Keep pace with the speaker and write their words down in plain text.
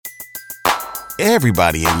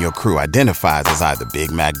Everybody in your crew identifies as either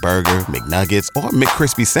Big Mac Burger, McNuggets, or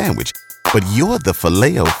McCrispy Sandwich. But you're the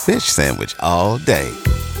Filet-O-Fish Sandwich all day.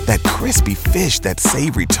 That crispy fish, that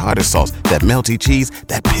savory tartar sauce, that melty cheese,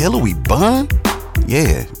 that pillowy bun.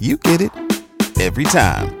 Yeah, you get it. Every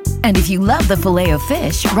time. And if you love the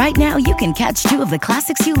Filet-O-Fish, right now you can catch two of the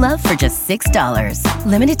classics you love for just $6.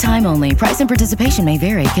 Limited time only. Price and participation may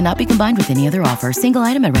vary. Cannot be combined with any other offer. Single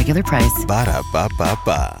item at regular price.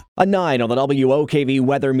 Ba-da-ba-ba-ba. A 9 on the WOKV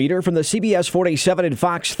weather meter from the CBS 47 and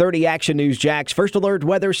Fox 30 Action News Jax First Alert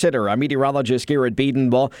Weather Center. I'm meteorologist Garrett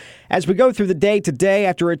Beeden. Well, as we go through the day today,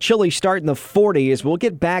 after a chilly start in the 40s, we'll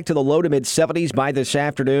get back to the low to mid 70s by this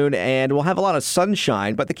afternoon, and we'll have a lot of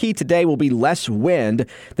sunshine. But the key today will be less wind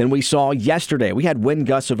than we saw yesterday. We had wind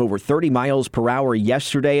gusts of over 30 miles per hour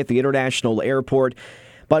yesterday at the International Airport.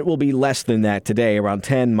 But will be less than that today, around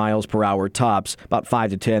 10 miles per hour tops, about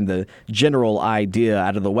 5 to 10, the general idea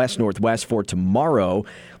out of the west-northwest for tomorrow.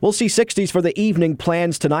 We'll see 60s for the evening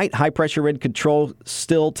plans tonight. High pressure in control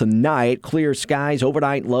still tonight. Clear skies,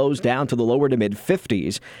 overnight lows down to the lower to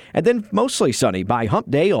mid-50s. And then mostly sunny by hump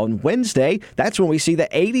day on Wednesday. That's when we see the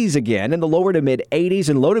 80s again, and the lower to mid-80s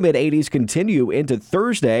and low to mid-80s continue into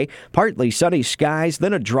Thursday. Partly sunny skies,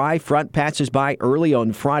 then a dry front passes by early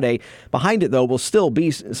on Friday. Behind it, though, will still be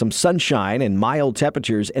some sunshine and mild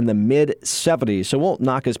temperatures in the mid-70s, so won't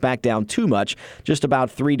knock us back down too much, just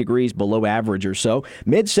about 3 degrees below average or so.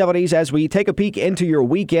 Mid-70s as we take a peek into your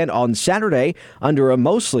weekend on Saturday under a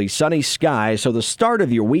mostly sunny sky, so the start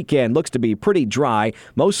of your weekend looks to be pretty dry,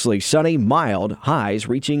 mostly sunny, mild, highs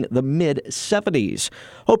reaching the mid-70s.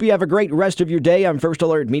 Hope you have a great rest of your day. I'm First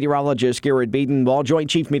Alert meteorologist Garrett Beeden, while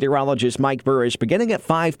Joint Chief Meteorologist Mike Burrish, beginning at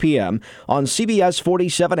 5 p.m. on CBS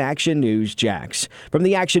 47 Action News Jax. From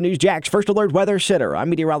the Action News Jax First Alert Weather Center, I'm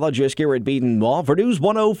meteorologist Garrett Beeden, for News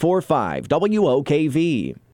 104.5 WOKV.